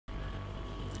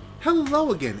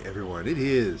Hello again, everyone. It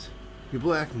is your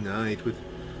Black Knight with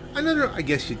another, I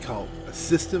guess you'd call it a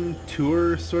system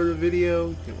tour sort of video.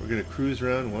 We're going to cruise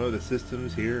around one of the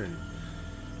systems here in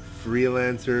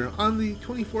Freelancer on the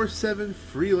 24/7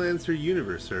 Freelancer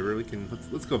universe server.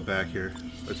 Let's go back here.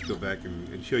 Let's go back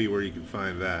and show you where you can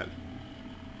find that.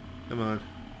 Come on.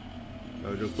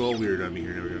 Oh, don't go all weird on me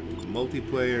here. Now we're going to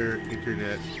multiplayer,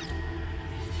 internet.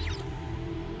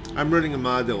 I'm running a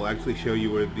mod that will actually show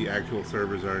you where the actual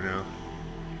servers are now.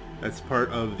 That's part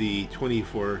of the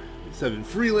 24/7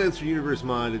 Freelancer Universe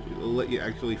mod. It'll let you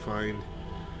actually find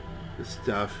the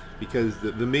stuff because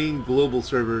the main global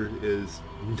server is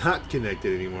not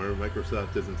connected anymore.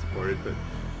 Microsoft doesn't support it, but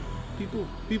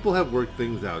people have worked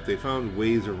things out. They found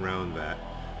ways around that.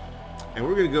 And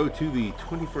we're going to go to the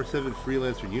 24/7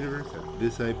 Freelancer Universe at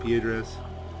this IP address.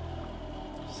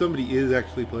 Somebody is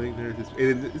actually playing there.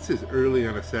 This is early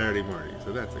on a Saturday morning,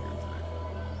 so that's a good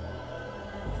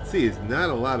sign. See, it's not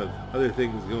a lot of other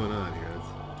things going on here.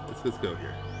 Let's go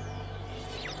here.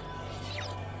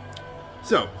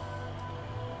 So,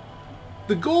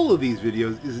 the goal of these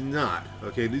videos is not,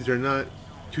 okay, these are not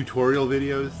tutorial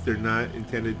videos. They're not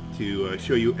intended to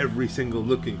show you every single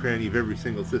nook and cranny of every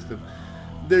single system.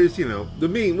 There's, one of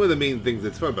the main things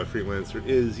that's fun about Freelancer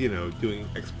is, doing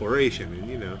exploration,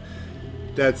 and,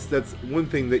 that's one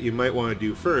thing that you might want to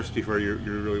do first before you're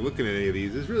really looking at any of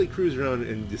these, is really cruise around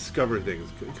and discover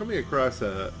things. Coming across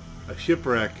a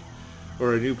shipwreck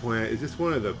or a new planet is just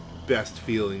one of the best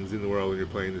feelings in the world when you're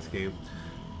playing this game.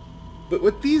 But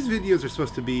what these videos are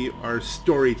supposed to be are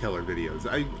storyteller videos.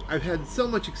 I've had so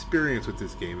much experience with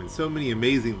this game and so many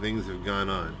amazing things have gone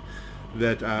on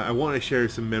that I want to share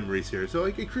some memories here. So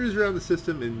I can cruise around the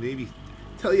system and maybe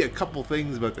tell you a couple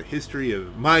things about the history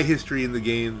of my history in the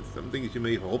game, some things you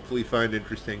may hopefully find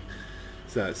interesting,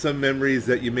 so, some memories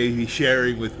that you may be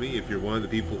sharing with me if you're one of the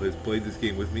people who has played this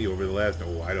game with me over the last,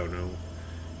 I don't know,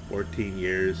 14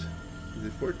 years. Is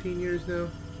it 14 years now?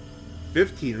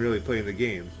 15 really playing the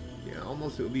game. Yeah,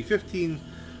 almost. It will be 15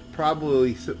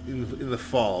 probably in the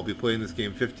fall. I'll be playing this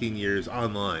game 15 years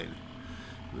online.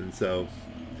 And so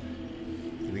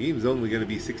the game's only going to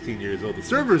be 16 years old. The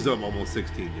server's up almost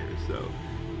 16 years, so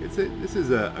this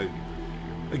is a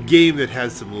game that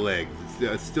has some legs.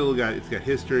 It's got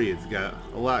history. It's got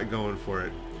a lot going for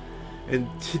it. And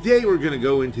today we're going to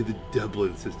go into the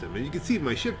Dublin system, and you can see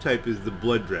my ship type is the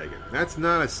Blood Dragon. That's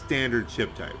not a standard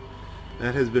ship type.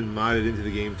 That has been modded into the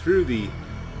game through the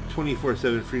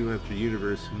 24/7 Freelancer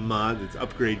Universe mod. It's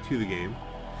upgrade to the game.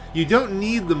 You don't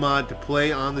need the mod to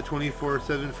play on the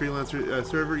 24/7 Freelancer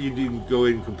server. You do go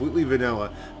in completely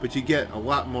vanilla, but you get a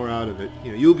lot more out of it.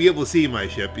 You'll be able to see my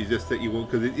ship. It's just that you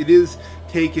won't, because it is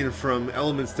taken from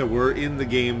elements that were in the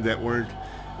game that weren't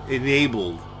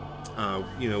enabled.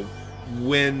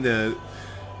 When the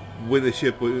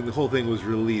whole thing was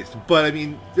released. But I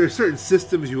mean, there are certain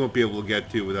systems you won't be able to get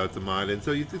to without the mod, and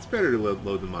so it's better to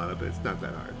load the mod up. But it's not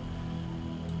that hard.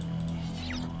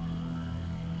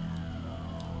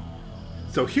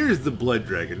 So here's the Blood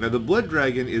Dragon. Now the Blood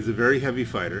Dragon is a very heavy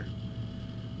fighter,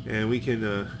 and we can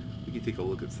take a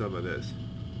look at some of this.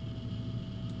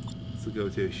 Let's go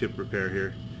to ship repair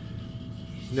here.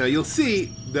 Now you'll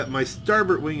see that my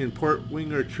starboard wing and port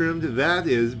wing are trimmed. That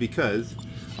is because,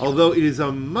 although it is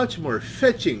a much more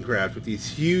fetching craft with these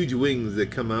huge wings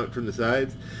that come out from the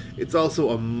sides, it's also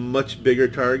a much bigger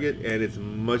target, and it's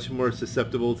much more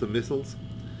susceptible to missiles.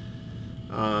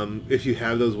 If you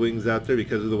have those wings out there,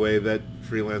 because of the way that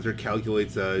Freelancer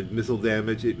calculates missile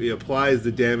damage, it applies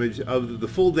the damage of the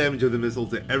full damage of the missile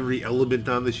to every element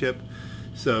on the ship.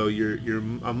 So you're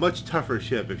a much tougher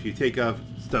ship if you take off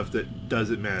stuff that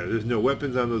doesn't matter. There's no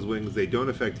weapons on those wings; they don't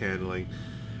affect handling,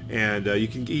 and you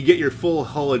get your full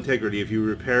hull integrity if you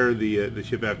repair the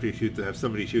ship after you have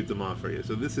somebody shoot them off for you.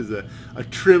 So this is a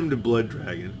trimmed Blood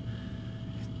Dragon,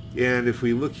 and if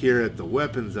we look here at the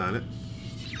weapons on it.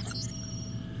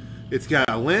 It's got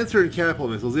a Lancer and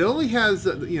catapult missiles. It only has,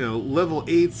 level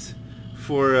 8s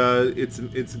for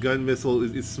its gun missile.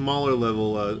 It's smaller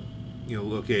level,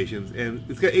 locations, and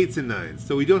it's got 8s and 9s.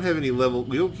 So we don't have any level.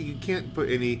 You can't put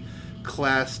any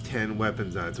class 10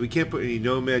 weapons on it. So we can't put any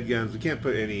Nomad guns. We can't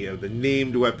put any of the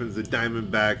named weapons, the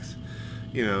Diamondbacks,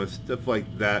 stuff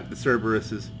like that, the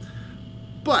Cerberuses.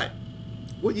 But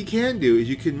what you can do is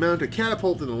you can mount a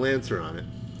catapult and a Lancer on it,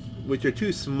 which are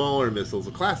two smaller missiles,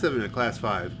 a class 7 and a class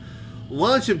 5.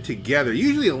 Launch them together.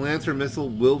 Usually a Lancer missile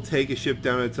will take a ship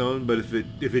down on its own, but if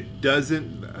it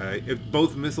doesn't, if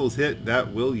both missiles hit,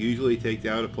 that will usually take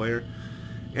out a player.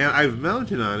 And I've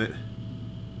mounted on it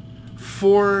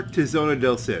 4 Tizona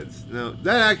del Cids. Now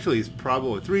that actually is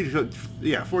probably 4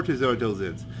 Tizona del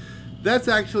Cids. That's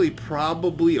actually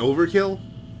probably overkill.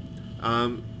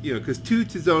 You know, because 2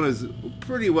 Tizonas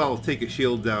pretty well take a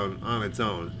shield down on its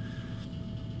own.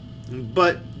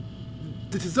 But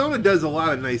the Tizona does a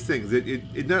lot of nice things.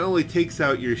 It not only takes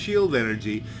out your shield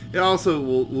energy, it also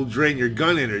will drain your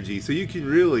gun energy. So you can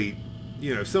really,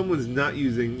 you know, if someone's not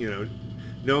using, you know,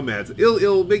 nomads,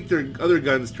 it'll make their other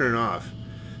guns turn off,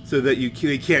 so that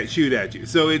they can't shoot at you.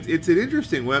 So it's an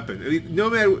interesting weapon. I mean,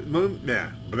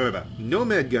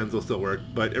 nomad guns will still work,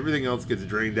 but everything else gets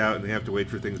drained out, and they have to wait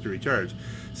for things to recharge.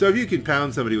 So if you can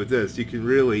pound somebody with this, you can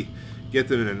really get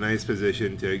them in a nice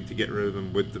position to get rid of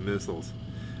them with the missiles.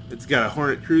 It's got a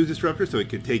Hornet cruise disruptor, so it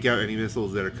can take out any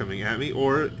missiles that are coming at me,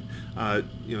 or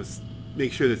you know,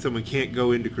 make sure that someone can't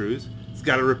go into cruise. It's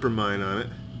got a Ripper mine on it,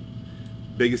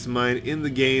 biggest mine in the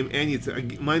game, and it's a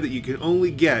mine that you can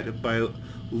only get by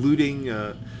looting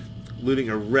a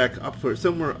wreck up for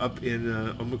somewhere up in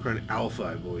Omicron Alpha,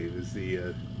 I believe, is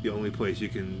the only place you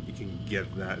can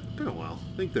get that. It's been a while.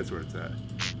 I think that's where it's at.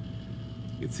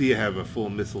 You can see I have a full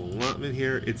missile allotment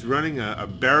here. It's running a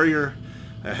barrier,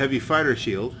 a heavy fighter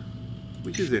shield,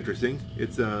 which is interesting.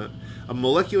 It's a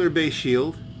molecular-based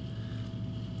shield,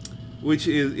 which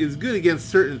is good against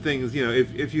certain things. You know,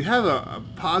 if you have a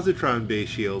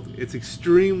positron-based shield, it's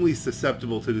extremely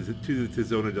susceptible to the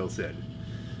Tizona del Cid.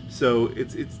 So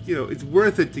it's you know, it's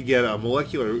worth it to get a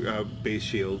molecular-based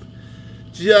shield,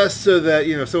 just so that,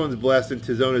 you know, if someone's blasting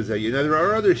Tizonas at you. Now there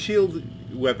are other shield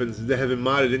weapons that have been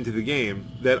modded into the game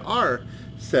that are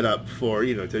set up for,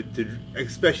 you know, to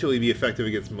especially be effective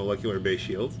against molecular-based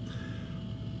shields,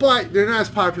 but they're not as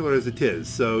popular as it is.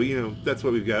 So, you know, that's why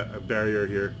we've got a barrier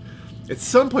here. At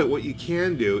some point, what you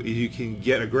can do is you can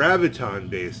get a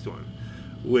graviton-based one,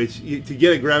 which to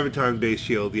get a graviton-based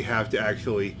shield, you have to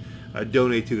actually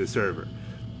donate to the server,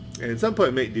 and at some point,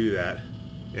 I may do that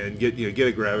and get a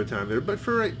graviton there. But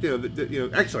for right, you know,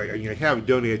 actually, I have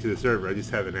donated to the server. I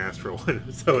just haven't asked for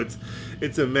one. So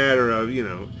it's a matter of, you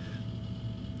know,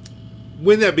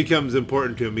 when that becomes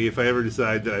important to me. If I ever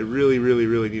decide that I really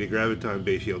need a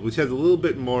graviton-based shield, which has a little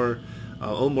bit more, a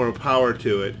little more power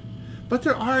to it. But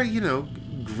there are, you know,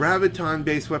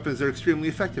 graviton-based weapons that are extremely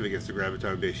effective against a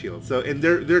graviton-based shield. So, and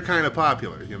they're kind of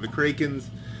popular. You know, the Krakens,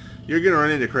 you're going to run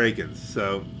into Krakens.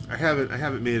 So I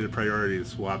haven't made it a priority to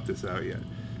swap this out yet.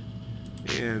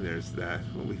 And there's that.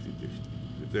 Well,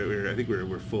 I think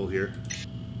we're full here.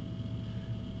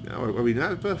 Now, are we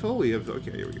not full? We have,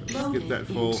 okay, here we go. Let's get that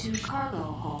full. Cargo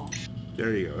hold.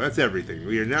 There you go. That's everything.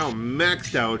 We are now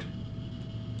maxed out.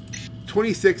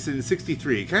 26 and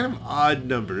 63. Kind of odd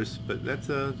numbers, but that's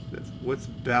what's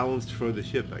balanced for the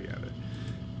ship, I gather.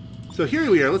 So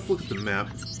here we are. Let's look at the map.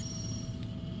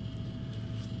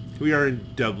 We are in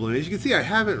Dublin. As you can see, I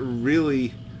haven't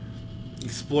really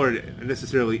explored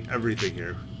necessarily everything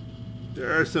here.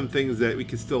 There are some things that we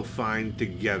can still find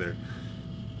together.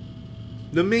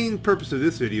 The main purpose of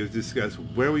this video is to discuss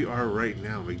where we are right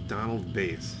now, McDonald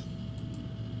Base.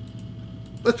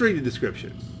 Let's read the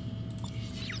description.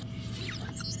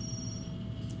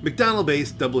 McDonald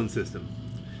Base, Dublin system.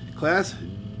 Class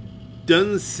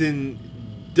Dunsinane.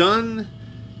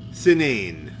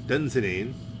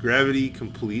 Gravity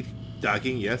complete.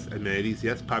 Docking, yes. Amenities,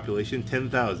 yes. Population,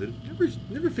 10,000.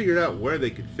 Never figured out where they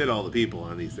could fit all the people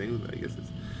on these things, but I guess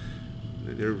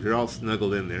they're all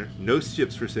snuggled in there. No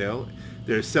ships for sale.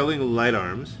 They're selling light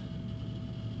arms.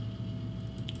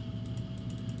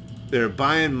 They're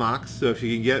buying mocks, so if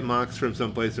you can get mocks from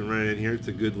someplace and run it in here, it's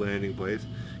a good landing place.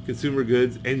 Consumer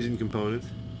goods, engine components.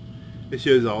 It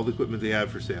shows all the equipment they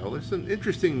have for sale. There's some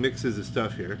interesting mixes of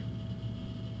stuff here.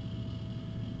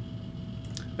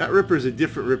 That Ripper is a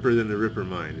different Ripper than the Ripper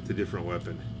mine. It's a different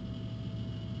weapon.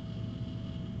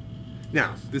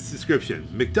 Now, this description.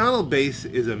 McDonald Base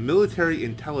is a military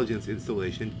intelligence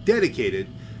installation dedicated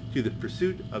to the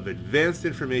pursuit of advanced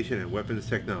information and weapons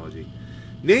technology.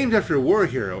 Named after war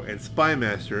hero and spy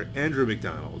master Andrew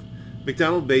McDonald,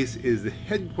 McDonald Base is the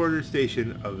headquarters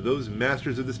station of those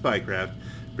masters of the spycraft,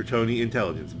 Bretonnian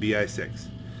Intelligence, BI-6.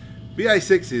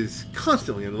 BI-6 is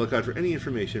constantly on the lookout for any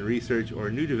information, research,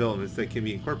 or new developments that can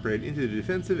be incorporated into the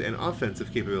defensive and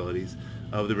offensive capabilities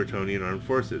of the Bretonnian Armed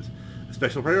Forces. A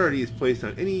special priority is placed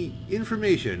on any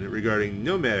information regarding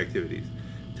nomad activities.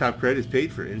 Top credit is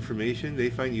paid for information they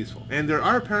find useful. And there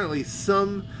are apparently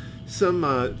some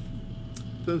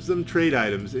trade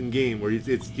items in game where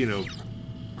it's you know,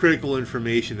 critical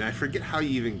information. I forget how you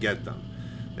even get them.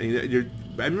 I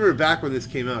remember back when this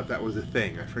came out, that was a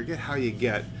thing. I forget how you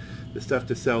get the stuff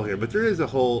to sell here, but there is a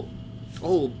whole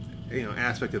you know,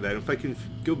 aspect of that. If I can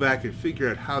go back and figure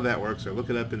out how that works, or look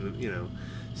it up in the, you know,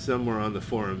 somewhere on the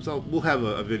forums, we'll have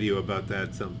a video about that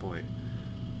at some point.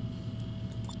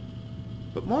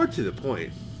 But more to the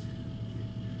point,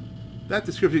 that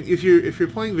description, if you're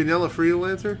playing vanilla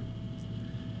Freelancer,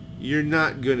 you're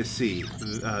not going to see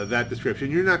that description.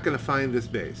 You're not going to find this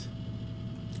base.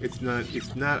 It's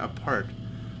not a part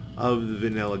of the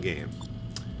vanilla game.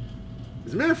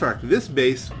 As a matter of fact, this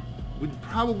base would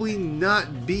probably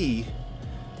not be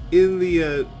in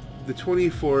the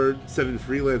 24/7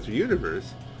 Freelancer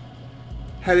universe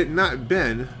had it not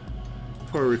been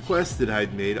for a request that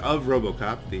I'd made of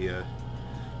RoboCop,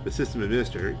 the system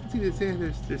administrator. You can see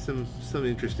there's some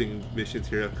interesting missions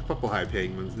here. A couple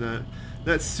high-paying ones,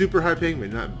 not super high-paying,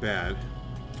 but not bad.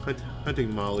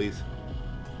 Hunting mollies.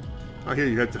 Oh, here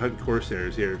you have to hunt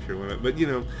Corsairs here if you want to. But you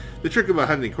know, the trick about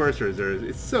hunting Corsairs is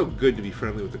it's so good to be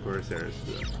friendly with the Corsairs.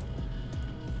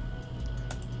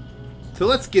 So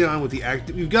let's get on with the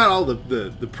act. We've got all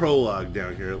the prologue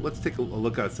down here. Let's take a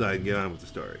look outside and get on with the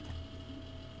story.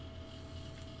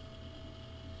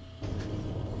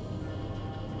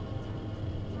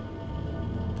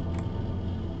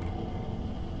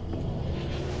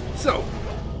 So,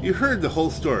 you heard the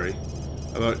whole story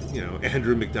about, you know,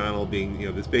 Andrew McDonald being, you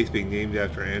know, this base being named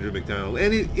after Andrew McDonald,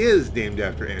 and it is named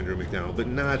after Andrew McDonald, but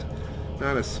not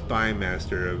a spy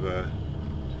master of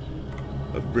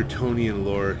Bretonian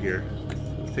lore here.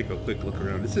 Let's take a quick look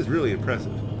around. This is really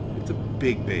impressive. It's a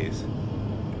big base.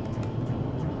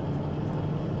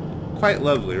 Quite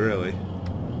lovely, really.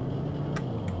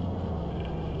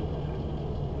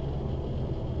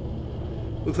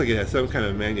 Looks like it has some kind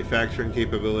of manufacturing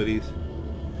capabilities.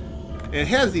 And it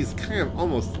has these kind of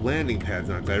almost landing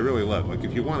pads on it that I really love. Like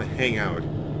if you want to hang out,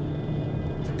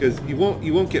 because you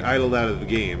won't get idled out of the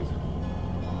game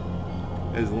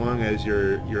as long as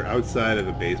you're outside of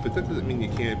a base. But that doesn't mean you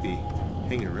can't be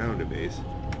hanging around a base.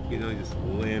 You know, you just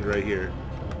land right here.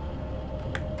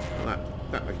 Well,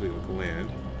 not like we would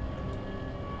land.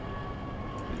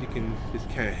 But you can just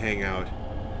kind of hang out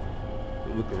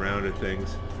and look around at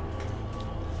things.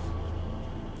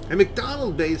 And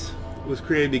McDonald base was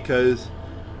created because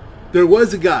there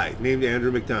was a guy named Andrew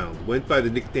McDonald, went by the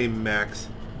nickname Max,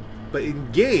 but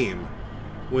in game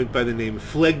went by the name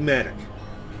Phlegmatic.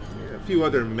 A few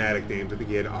other Matic names. I think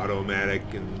he had Automatic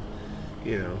and,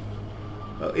 you know,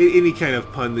 any kind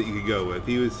of pun that you could go with.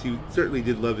 He certainly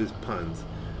did love his puns.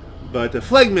 But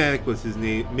Phlegmatic was his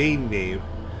main name,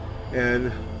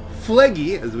 and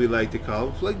Fleggy, as we like to call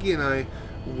him, Fleggy and I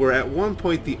were at one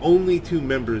point the only two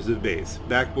members of base,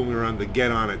 back when we were on the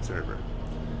Get On It server.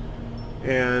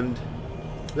 And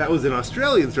that was an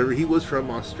Australian server. He was from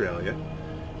Australia.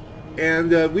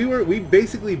 And we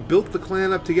basically built the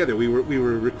clan up together. We were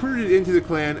recruited into the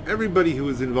clan. Everybody who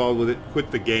was involved with it quit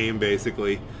the game,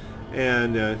 basically.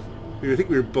 And I think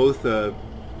we were both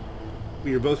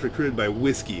recruited by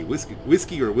Whiskey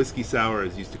or Whiskey Sour,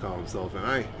 as he used to call himself. And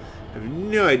I have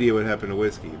no idea what happened to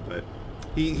Whiskey, but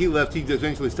he left. He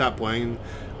eventually stopped playing.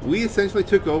 We essentially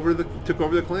took over the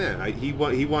clan.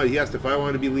 He asked if I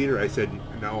wanted to be leader. I said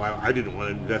no. I didn't want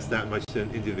to invest that much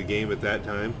into the game at that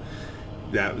time.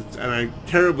 That was a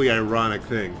terribly ironic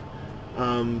thing,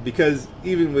 because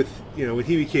even with, you know, when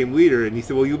he became leader and he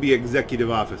said, well, you'll be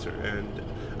executive officer, and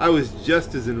I was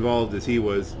just as involved as he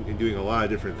was in doing a lot of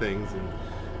different things. And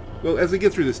well, as we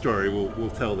get through the story, we'll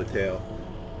tell the tale.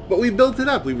 But we built it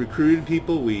up. We recruited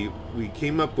people. We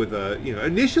came up with a, you know,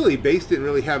 initially Base didn't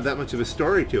really have that much of a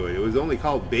story to it. It was only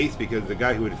called Base because the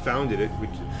guy who had founded it,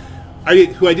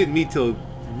 who I didn't meet till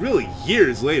really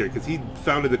years later, because he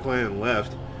founded the clan and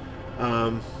left,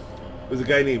 was a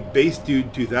guy named Base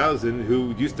Dude 2000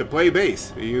 who used to play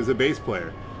bass. He was a bass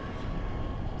player.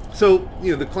 So,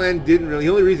 you know, the clan didn't really.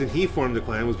 The only reason he formed the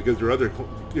clan was because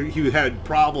he had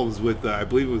problems with, I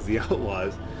believe it was the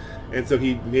Outlaws. And so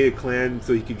he made a clan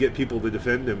so he could get people to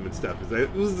defend him and stuff. It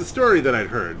was the story that I'd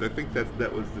heard. I think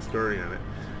that was the story on it.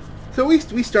 So we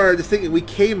started this thing, and we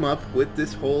came up with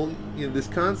this whole, you know, this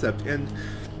concept. And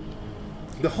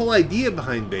the whole idea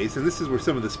behind Base, and this is where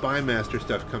some of the Spy Master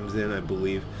stuff comes in, I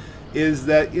believe, is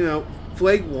that, you know,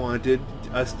 Flegg wanted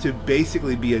us to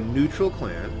basically be a neutral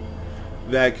clan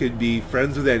that could be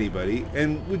friends with anybody,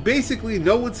 and would basically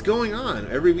know what's going on.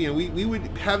 We would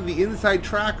have the inside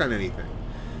track on anything.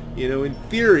 You know, in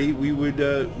theory, we would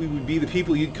be the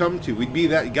people you'd come to. We'd be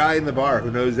that guy in the bar who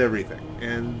knows everything,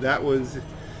 and that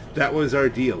was our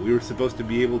deal. We were supposed to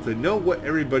be able to know what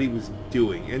everybody was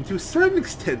doing, and to a certain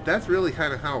extent, that's really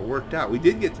kind of how it worked out. We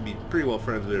did get to be pretty well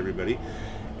friends with everybody,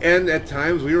 and at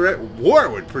times we were at war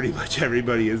with pretty much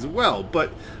everybody as well,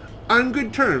 but on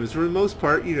good terms for the most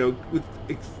part. You know, with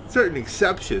certain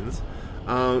exceptions,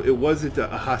 it wasn't a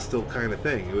hostile kind of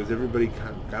thing. It was everybody kind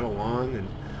of got along, and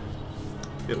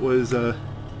it was a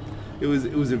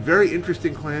very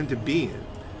interesting clan to be in.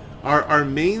 Our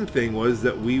main thing was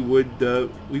that we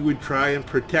would try and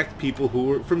protect people who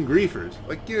were from griefers.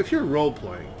 Like, you know, if you're role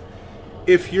playing,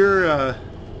 if you're a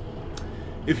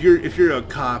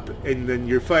cop and then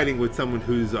you're fighting with someone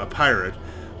who's a pirate,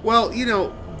 well, you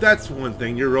know, that's one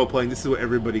thing. You're role playing. This is what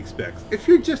everybody expects. If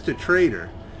you're just a trader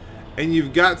and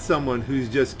you've got someone who's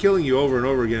just killing you over and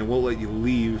over again and won't let you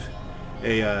leave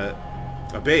a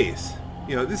base,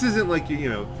 you know, this isn't like, you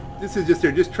know, this is just,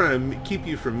 they're just trying to keep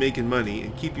you from making money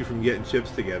and keep you from getting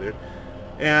ships together.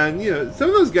 And, you know, some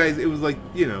of those guys, it was like,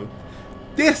 you know,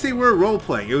 yes, they were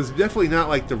role-playing. It was definitely not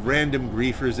like the random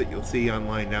griefers that you'll see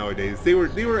online nowadays. They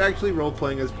were actually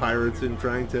role-playing as pirates and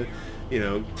trying to, you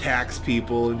know, tax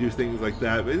people and do things like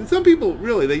that. And some people,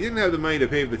 really, they didn't have the money to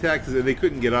pay the taxes and they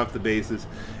couldn't get off the bases.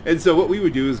 And so what we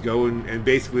would do is go and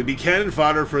basically be cannon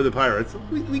fodder for the pirates.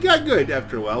 We got good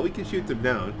after a while. We could shoot them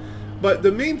down. But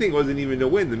the main thing wasn't even to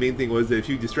win. The main thing was that if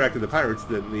you distracted the pirates,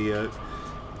 then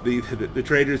the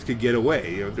traders could get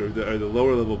away. You know, or the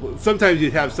lower level. Sometimes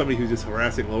you'd have somebody who's just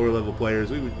harassing lower level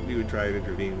players. We would try and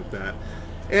intervene with that,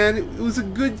 and it was a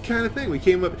good kind of thing. We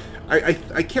came up. I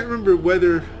can't remember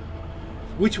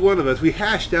which one of us, we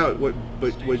hashed out what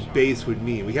base would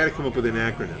mean. We had to come up with an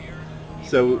acronym.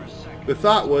 So the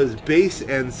thought was base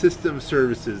and system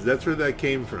services. That's where that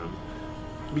came from.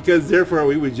 Because therefore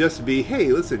we would just be,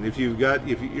 hey, listen, if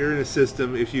you're in a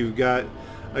system, if you've got,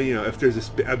 you know, if there's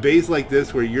a base like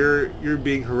this where you're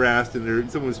being harassed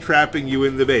and someone's trapping you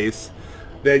in the base,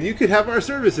 then you could have our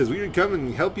services. We would come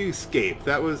and help you escape.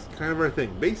 That was kind of our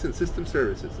thing, base and system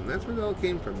services, and that's where it all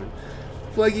came from. And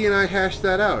Fleggy and I hashed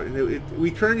that out, and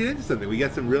we turned it into something. We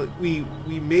got some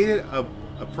we made it a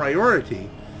priority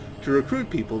to recruit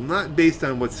people, not based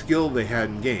on what skill they had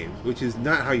in game, which is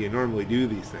not how you normally do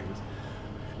these things.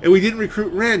 And we didn't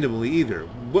recruit randomly either.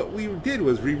 What we did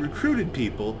was we recruited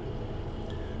people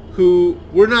who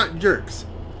were not jerks.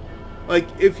 Like,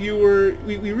 if you were,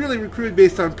 we really recruited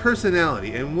based on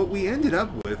personality. And what we ended up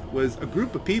with was a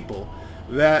group of people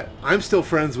that I'm still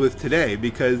friends with today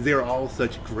because they're all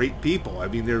such great people. I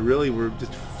mean, they really were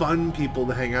just fun people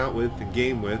to hang out with and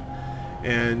game with.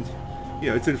 And,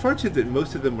 you know, it's unfortunate that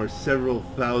most of them are several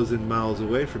thousand miles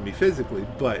away from me physically,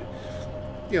 but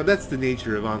you know, that's the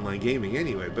nature of online gaming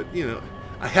anyway. But, you know,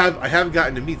 I have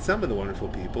gotten to meet some of the wonderful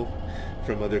people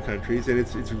from other countries, and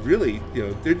it's really, you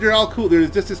know, they're all cool. They're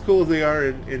just as cool as they are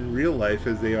in real life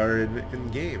as they are in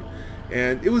game.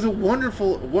 And it was a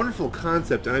wonderful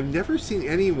concept, and I've never seen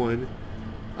anyone,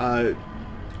 I've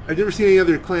never seen any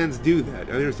other clans do that.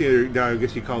 I've never seen other, now I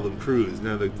guess you call them crews.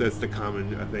 Now that's the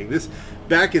common thing.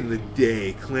 Back in the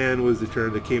day, clan was the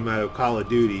term that came out of Call of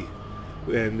Duty.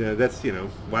 And that's, you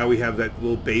know, why we have that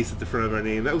little base at the front of our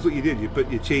name. That was what you did.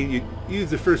 You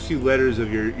use the first few letters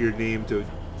of your name to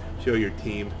show your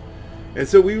team. And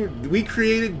so we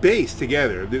created base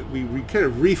together. We kind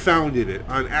of refounded it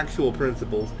on actual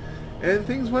principles, and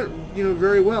things went, you know,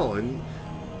 very well. And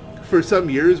for some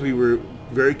years we were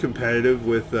very competitive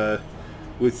with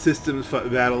systems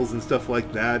battles and stuff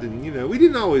like that. And, you know, we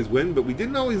didn't always win, but we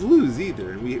didn't always lose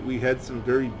either. And we had some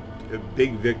very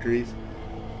big victories.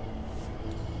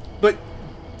 But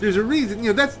there's a reason,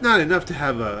 you know, that's not enough to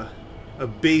have a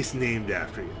base named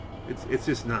after you. It's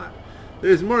just not.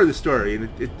 There's more to the story, and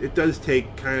it does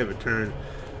take kind of a turn.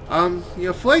 You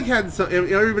know, Flegg had some, you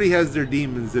know, everybody has their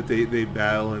demons that they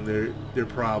battle and their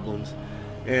problems.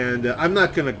 And I'm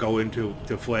not going to go into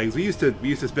Flegg's. We used to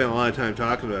spend a lot of time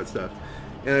talking about that stuff.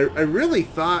 And I really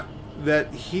thought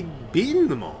that he'd beaten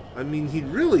them all. I mean, he'd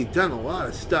really done a lot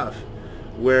of stuff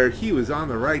where he was on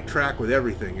the right track with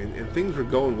everything, and things were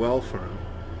going well for him.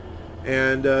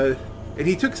 And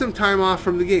he took some time off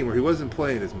from the game where he wasn't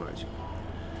playing as much.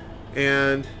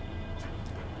 And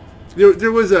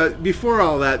there was before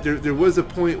all that, there was a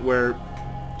point where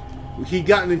he'd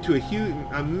gotten into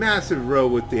a massive row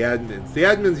with the admins. The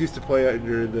admins used to play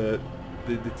under the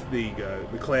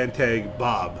clan tag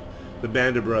Bob, the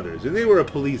Band of Brothers, and they were a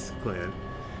police clan.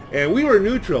 And we were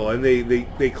neutral, and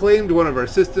they claimed one of our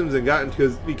systems and got into,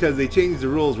 because they changed the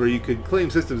rules where you could claim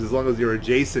systems as long as they were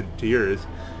adjacent to yours.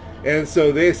 And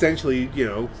so they essentially, you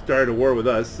know, started a war with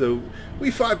us. So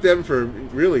we fought them for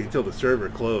really until the server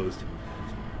closed.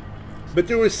 But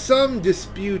there was some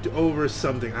dispute over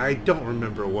something. I don't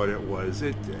remember what it was.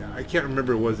 I can't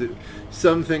remember. Was it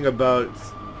something about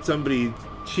somebody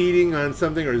cheating on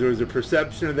something, or there was a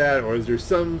perception of that, or is there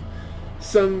something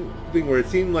where it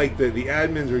seemed like the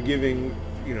admins were giving,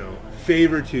 you know,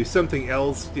 favor to something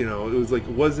else? You know, it was like it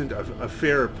wasn't a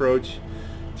fair approach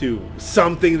to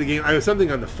something in the game. I was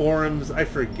something on the forums. I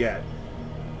forget.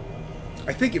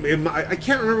 I think I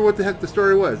can't remember what the heck the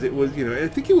story was. It was, you know, I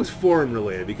think it was forum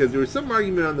related, because there was some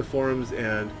argument on the forums,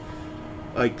 and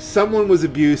like someone was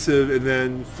abusive, and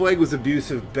then Flegg was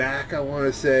abusive back, I want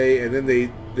to say, and then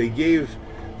they gave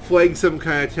Flegg some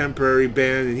kind of temporary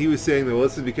ban, and he was saying that, well,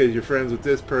 this is because you're friends with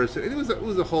this person, and it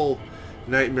was a whole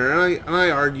nightmare, and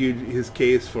I argued his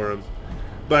case for him,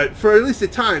 but for at least a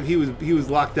time he was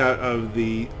locked out of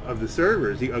the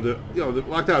servers,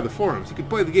 locked out of the forums. He could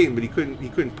play the game, but he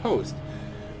couldn't post.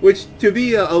 Which, to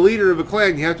be a leader of a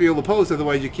clan, you have to be able to post,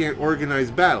 otherwise you can't organize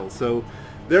battles. So,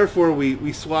 therefore,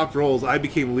 we swapped roles. I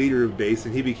became leader of base,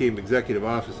 and he became executive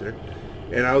officer,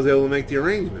 and I was able to make the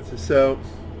arrangements. So,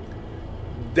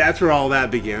 that's where all that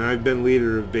began. I've been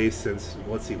leader of base since,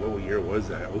 let's see, what year was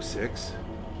that? 06?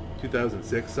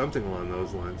 2006? Something along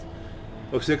those lines.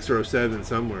 06 or 07,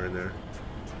 somewhere in there.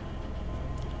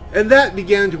 And that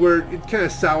began to where it kind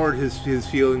of soured his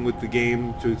feeling with the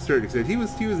game to a certain extent. He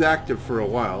was active for a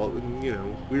while, and, you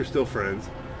know, we were still friends.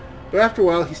 But after a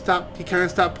while, he kind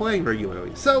of stopped playing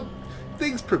regularly. So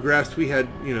things progressed. We had,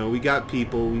 you know, we got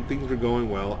people. Things were going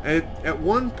well. And at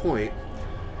one point,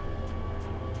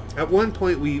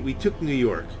 we took New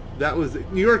York.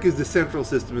 New York is the central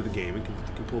system of the game. We can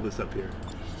pull this up here.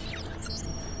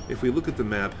 If we look at the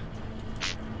map,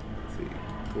 let's see,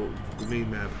 pull the main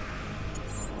map.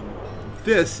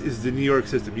 This is the New York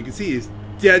system. You can see it's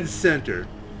dead center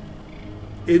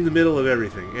in the middle of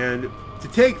everything. And to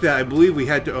take that, I believe we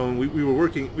had to own. We were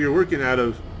working out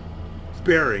of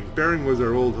Bering. Bering was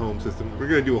our old home system. We're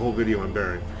going to do a whole video on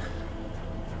Bering.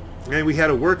 And we had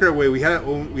to work our way. We had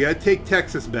to take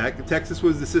Texas back. Texas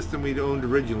was the system we'd owned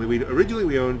originally. We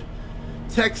owned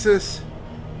Texas.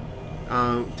 We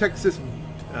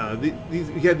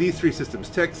had these three systems: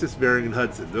 Texas, Bering, and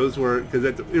Hudson. Those were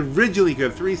because originally you could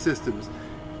have three systems,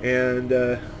 and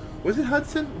was it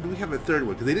Hudson? Or do we have a third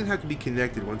one? Because they didn't have to be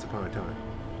connected once upon a time.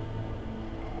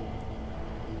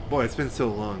 Boy, it's been so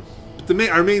long. But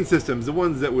our main systems, the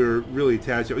ones that we were really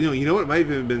attached to, you know what? It might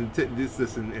have even been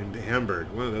this in Hamburg,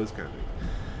 one of those kind of things.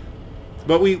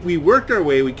 But we worked our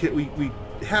way. We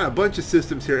had a bunch of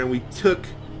systems here, and we took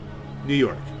New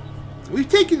York. We've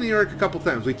taken New York a couple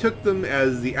times. We took them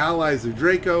as the allies of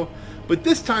Draco, but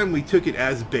this time we took it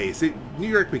as base. New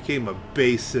York became a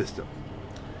base system.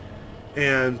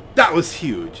 And that was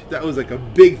huge. That was like a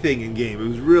big thing in game. It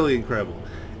was really incredible.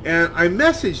 And I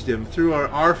messaged him through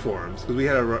our forums, because we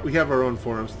have our own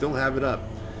forums, still have it up.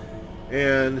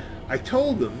 And I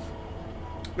told him,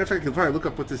 matter of fact, I could probably look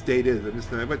up what this date is, but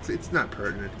it's not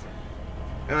pertinent.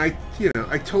 And I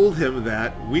told him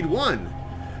that we'd won.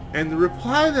 And the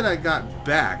reply that I got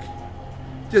back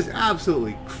just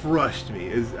absolutely crushed me.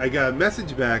 I got a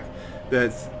message back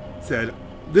that said,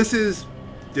 "This is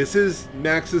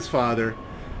Max's father.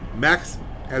 Max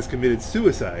has committed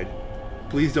suicide.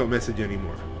 Please don't message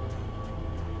anymore."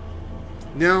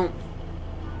 Now,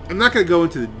 I'm not going to go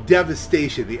into the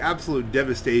devastation, the absolute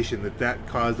devastation that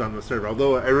caused on the server,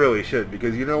 although I really should,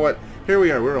 because you know what? Here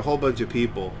we are. We're a whole bunch of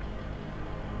people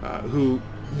who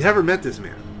never met this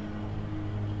man.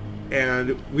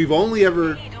 And we've only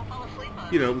ever,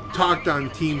 talked on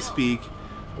TeamSpeak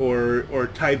or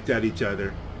typed at each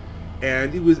other.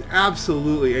 And it was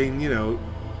absolutely,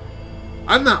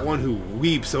 I'm not one who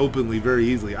weeps openly very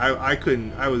easily. I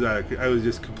couldn't. I was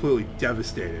just completely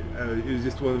devastated. It was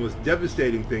just one of the most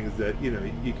devastating things that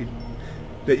you could.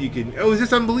 It was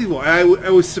just unbelievable. I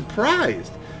was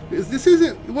surprised.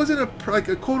 It wasn't a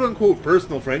quote unquote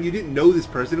personal friend. You didn't know this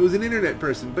person. It was an internet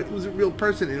person, but it was a real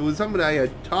person, and it was somebody I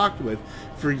had talked with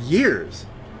for years.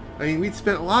 I mean, we'd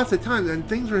spent lots of time, and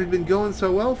things had been going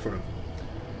so well for him.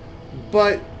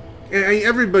 But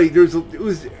everybody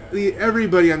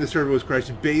on the server was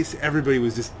crushed. Base, everybody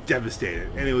was just devastated.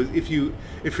 And it was if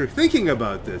you're thinking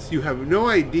about this, you have no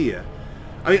idea.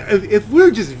 I mean, if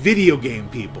we're just video game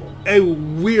people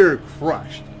and we're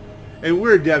crushed. And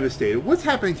we're devastated. What's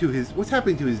happening to his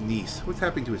niece? What's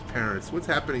happening to his parents? What's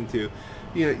happening to,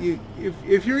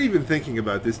 if you're even thinking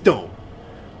about this, don't.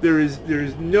 There's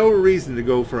no reason to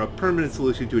go for a permanent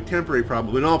solution to a temporary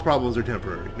problem, and all problems are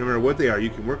temporary. No matter what they are,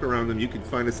 you can work around them, you can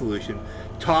find a solution.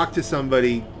 Talk to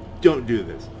somebody. Don't do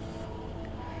this.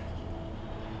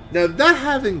 Now, that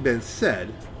having been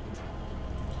said,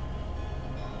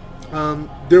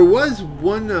 there was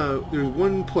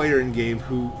one player in game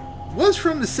who was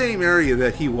from the same area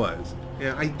that he was.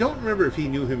 And I don't remember if he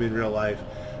knew him in real life,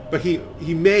 but he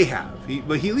may have.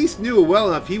 But he at least knew well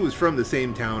enough he was from the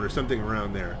same town or something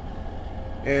around there.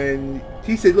 And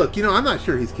he said, "Look, I'm not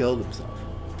sure he's killed himself.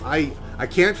 I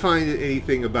can't find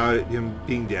anything about him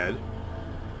being dead.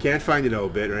 Can't find an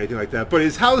obit or anything like that. But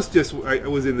his house just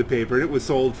was in the paper, and it was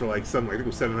sold for like something, I think it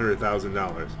was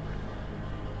 $700,000.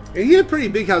 And he had a pretty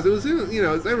big house. It was,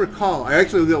 as I recall, I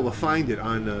actually was able to find it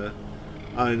on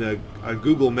on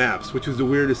Google Maps, which was the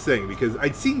weirdest thing because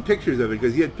I'd seen pictures of it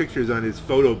because he had pictures on his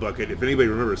photo bucket. If anybody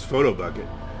remembers photo bucket,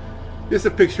 just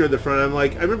a picture of the front. I'm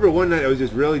like, I remember one night I was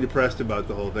just really depressed about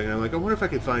the whole thing. And I'm like, I wonder if I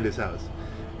could find his house.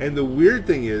 And the weird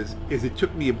thing is it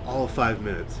took me all of 5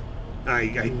 minutes.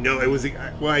 I know it was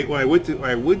when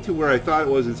I went to where I thought it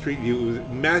was in Street View. It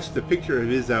matched the picture of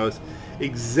his house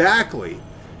exactly,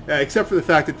 except for the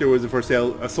fact that there was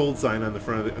a sold sign on the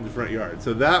front yard.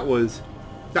 So that was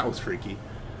freaky.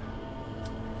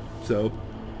 So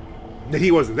that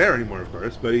he wasn't there anymore, of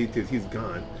course, but he's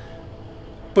gone.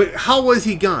 But how was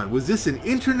he gone? Was this an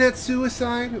internet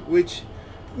suicide? Which,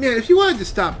 man, if you wanted to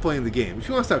stop playing the game, if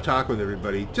you want to stop talking with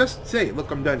everybody, just say,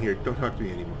 "Look, I'm done here. Don't talk to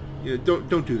me anymore. You know,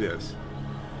 don't do this."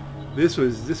 This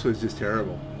was just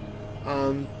terrible.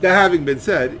 That having been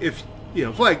said, if you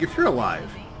know, Flag, if you're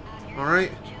alive, all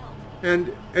right,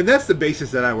 and that's the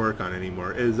basis that I work on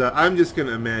anymore. Is I'm just going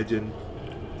to imagine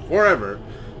forever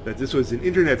that this was an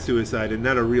internet suicide and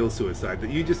not a real suicide. That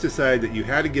you just decided that you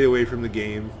had to get away from the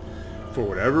game for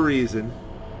whatever reason.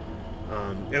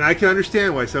 And I can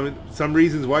understand why some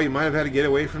reasons why you might have had to get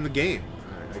away from the game.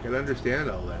 I can understand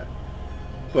all that.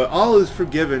 But all is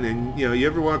forgiven, and you know, you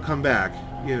ever want to come back,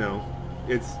 you know,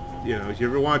 it's, you know, if you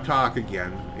ever want to talk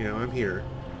again, you know, I'm here.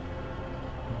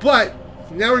 But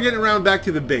now we're getting around back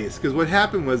to the base, because what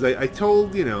happened was I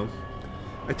told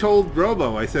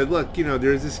Robo, I said, look, you know,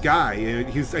 there's this guy, and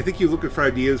I think he was looking for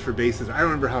ideas for bases. I don't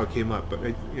remember how it came up, but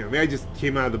you know, maybe I just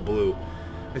came out of the blue.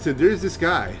 I said, there's this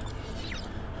guy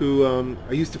who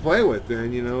I used to play with,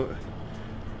 and you know,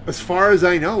 as far as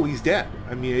I know, he's dead.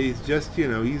 I mean, he's just, you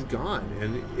know, he's gone.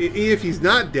 And if he's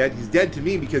not dead, he's dead to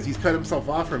me because he's cut himself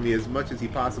off from me as much as he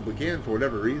possibly can for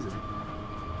whatever reason.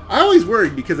 I always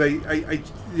worried because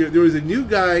there was a new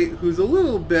guy who's a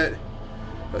little bit,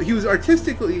 he was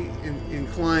artistically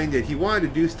inclined and he wanted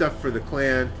to do stuff for the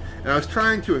clan, and I was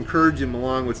trying to encourage him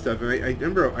along with stuff. And I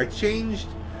remember I changed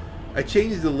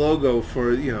the logo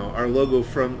for, you know, our logo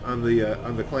from on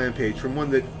the clan page from one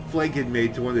that Fleggy had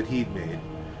made to one that he'd made.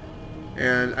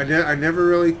 And I never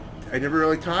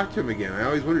really talked to him again. I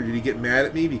always wondered, did he get mad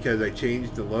at me because I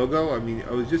changed the logo? I mean,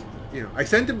 I was just, you know, I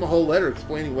sent him a whole letter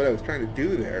explaining what I was trying to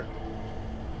do there.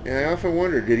 And I often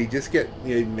wondered, did he just get,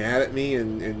 you know, mad at me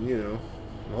and you know,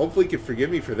 hopefully he could forgive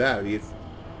me for that. I mean,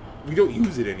 we don't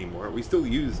use it anymore. We still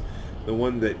use the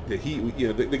one that he, you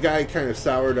know, the guy kind of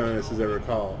soured on us, as I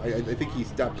recall. I think he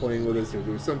stopped playing with us, or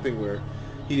there was something where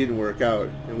he didn't work out,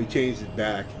 and we changed it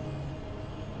back.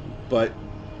 But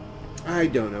I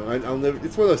don't know. I'll never.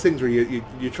 It's one of those things where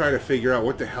you try to figure out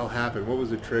what the hell happened, what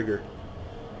was the trigger,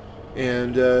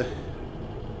 and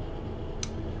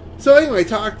so anyway, I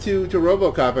talked to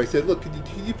RoboCop. I said, look, could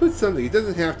you put something? It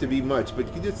doesn't have to be much,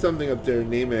 but could you put something up there,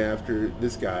 name it after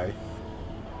this guy?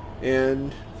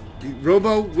 And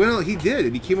Robo, well, he did,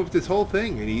 and he came up with this whole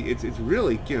thing, and it's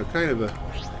really, you know, kind of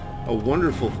a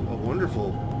wonderful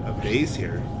base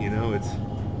here. You know,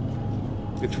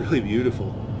 it's really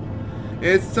beautiful. And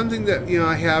it's something that, you know,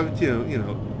 I have, you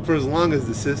know, for as long as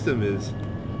the system is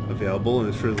available,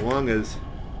 and for as long as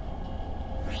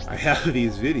I have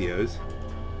these videos,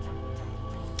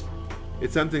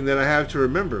 it's something that I have to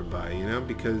remember by, you know,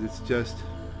 because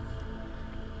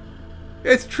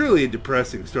it's truly a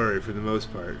depressing story for the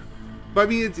most part. But I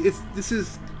mean, this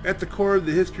is at the core of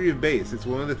the history of base. It's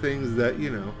one of the things that, you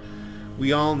know,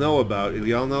 we all know about.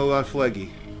 We all know about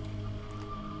Fleggy.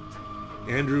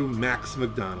 Andrew Max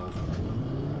McDonald.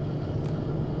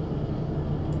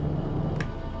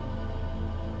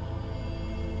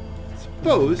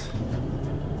 Suppose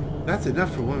that's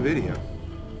enough for one video.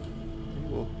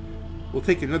 We'll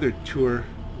take another tour,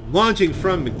 launching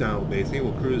from McDonald Base. Maybe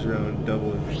we'll cruise around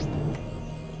Dublin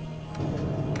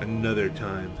another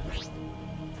time.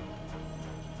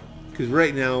 Because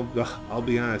right now, I'll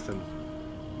be honest, I'm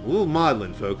a little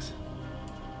maudlin, folks.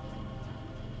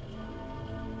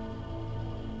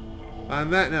 On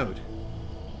that note,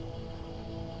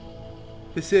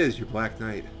 this is your Black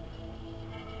Knight.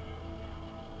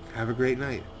 Have a great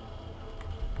night.